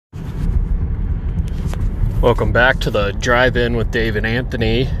Welcome back to the Drive-In with Dave and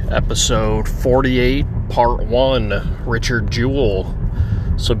Anthony, episode 48, part 1, Richard Jewell.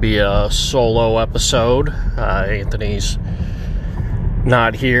 This will be a solo episode. Anthony's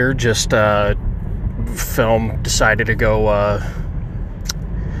not here, just film decided to go,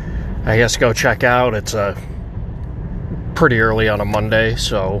 go check out. It's pretty early on a Monday,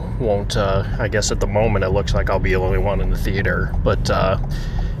 so won't, I guess at the moment it looks like I'll be the only one in the theater, but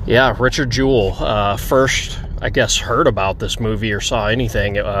yeah, Richard Jewell. First, I guess, heard about this movie or saw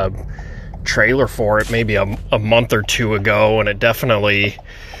anything, trailer for it maybe a month or two ago, and it definitely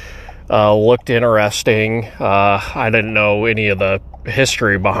looked interesting. I didn't know any of the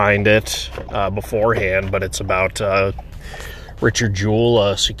history behind it beforehand, but it's about Richard Jewell,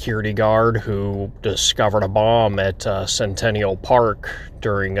 a security guard who discovered a bomb at Centennial Park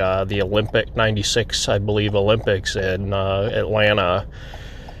during the 96, I believe, Olympics in Atlanta.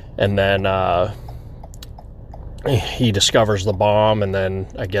 And then he discovers the bomb, and then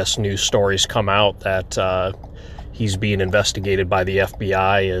I guess news stories come out that he's being investigated by the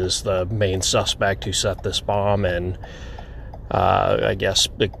FBI as the main suspect who set this bomb. And I guess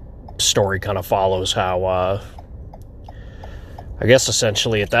the story kind of follows how, I guess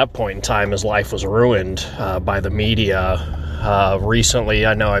essentially at that point in time, his life was ruined by the media. Recently,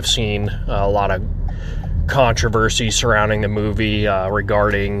 I know I've seen a lot of controversy surrounding the movie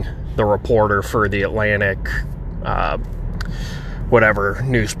regarding the reporter for the Atlantic, whatever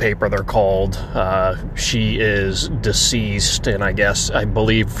newspaper they're called. She is deceased, and I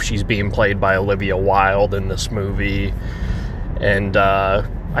believe she's being played by Olivia Wilde in this movie. And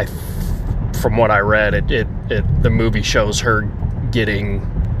from what I read, the movie shows her getting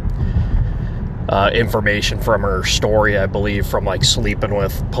information from her story, I believe, from like sleeping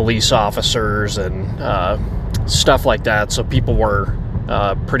with police officers and stuff like that. So people were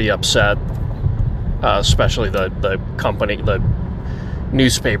pretty upset, especially the company, the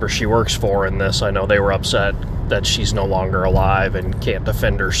newspaper she works for in this. I know they were upset that she's no longer alive and can't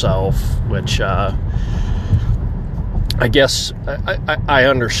defend herself, which I guess I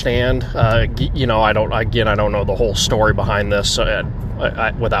understand. I don't know the whole story behind this.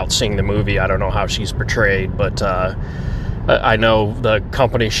 Without seeing the movie, I don't know how she's portrayed, but I know the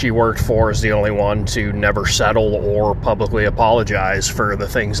company she worked for is the only one to never settle or publicly apologize for the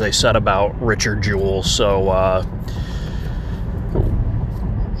things they said about Richard Jewell. So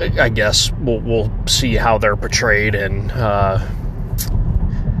I guess we'll see how they're portrayed. And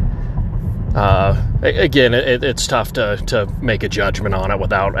again, it's tough to make a judgment on it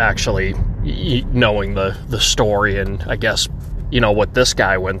without actually knowing the story. And I guess, what this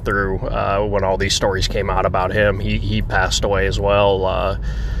guy went through when all these stories came out about him. He passed away as well,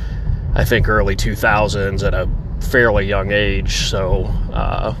 I think early 2000s at a fairly young age. So,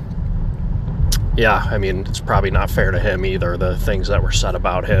 yeah, I mean, it's probably not fair to him either, the things that were said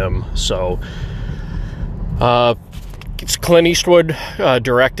about him. So, it's Clint Eastwood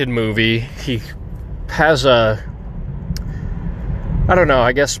directed movie. He has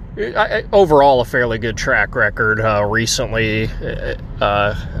I guess overall a fairly good track record. Recently,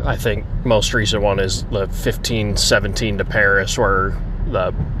 I think most recent one is the 15-17 to Paris, where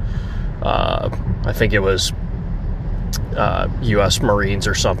I think it was U.S. Marines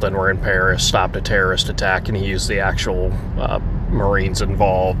or something were in Paris, stopped a terrorist attack, and he used the actual Marines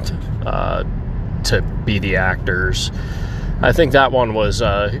involved to be the actors. I think that one was,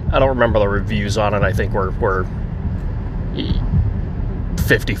 I don't remember the reviews on it. I think we're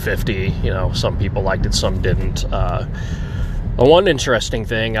 50-50, some people liked it, some didn't. One interesting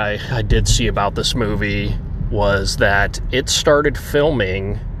thing I did see about this movie was that it started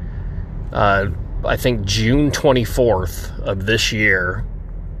filming, I think June 24th of this year.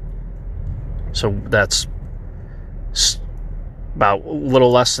 So that's about a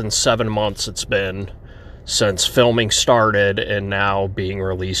little less than 7 months it's been since filming started and now being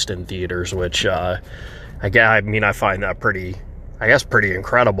released in theaters, which I find that pretty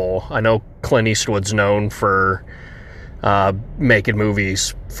incredible. I know Clint Eastwood's known for making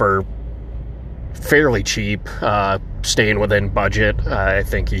movies for fairly cheap, staying within budget. I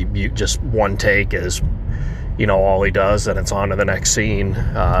think he just one take is, all he does, and it's on to the next scene.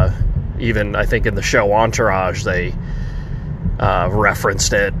 Even I think in the show Entourage, they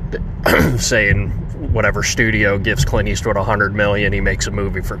referenced it, saying whatever studio gives Clint Eastwood $100 million, he makes a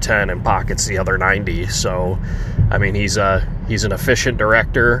movie for 10 and pockets the other 90. So, I mean, he's an efficient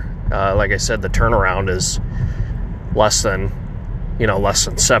director. Like I said, the turnaround is less than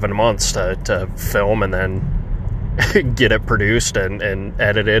 7 months to film and then get it produced and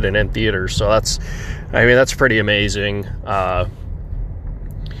edited and in theaters. So that's pretty amazing.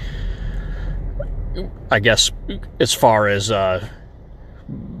 I guess as far as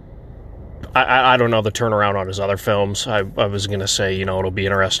I don't know the turnaround on his other films. I was going to say, you know, it'll be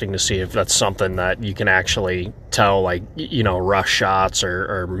interesting to see if that's something that you can actually tell, like, you know, rush shots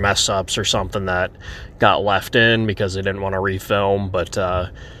or mess ups or something that got left in because they didn't want to refilm. But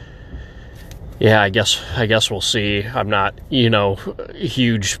yeah, I guess we'll see. I'm not, you know,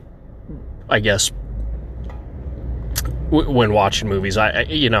 huge, I guess, when watching movies, I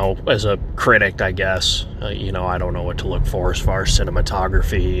you know, as a critic, I guess, you know, I don't know what to look for as far as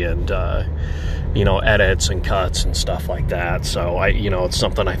cinematography and, you know, edits and cuts and stuff like that. So you know, it's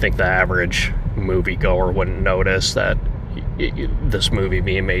something I think the average moviegoer wouldn't notice, that this movie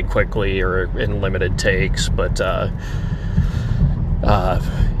being made quickly or in limited takes. But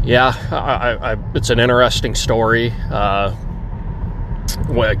yeah, it's an interesting story.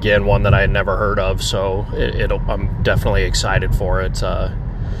 Again, one that I had never heard of, so I'm definitely excited for it to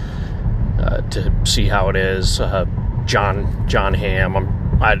see how it is. John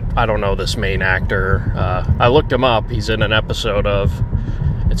Hamm. I don't know this main actor. I looked him up. He's in an episode of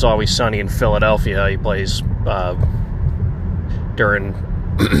It's Always Sunny in Philadelphia. He plays during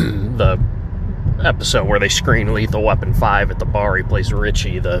the episode where they screen Lethal Weapon 5 at the bar. He plays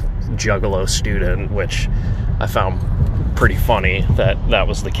Richie, the Juggalo student, which I found pretty funny that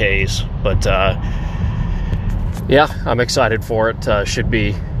was the case. But yeah, I'm excited for it. I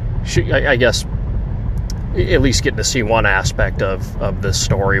guess at least getting to see one aspect of this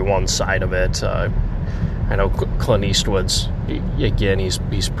story, one side of it. I know Clint Eastwood's, again,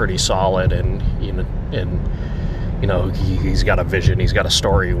 he's pretty solid, and you know, he's got a vision, he's got a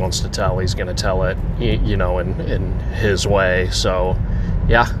story he wants to tell. He's going to tell it, you know, in his way. So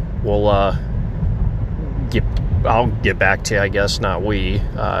yeah, I'll get back to you, I guess, not we,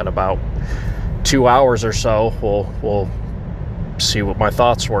 in about 2 hours or so. We'll see what my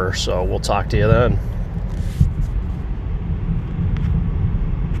thoughts were. So we'll talk to you then.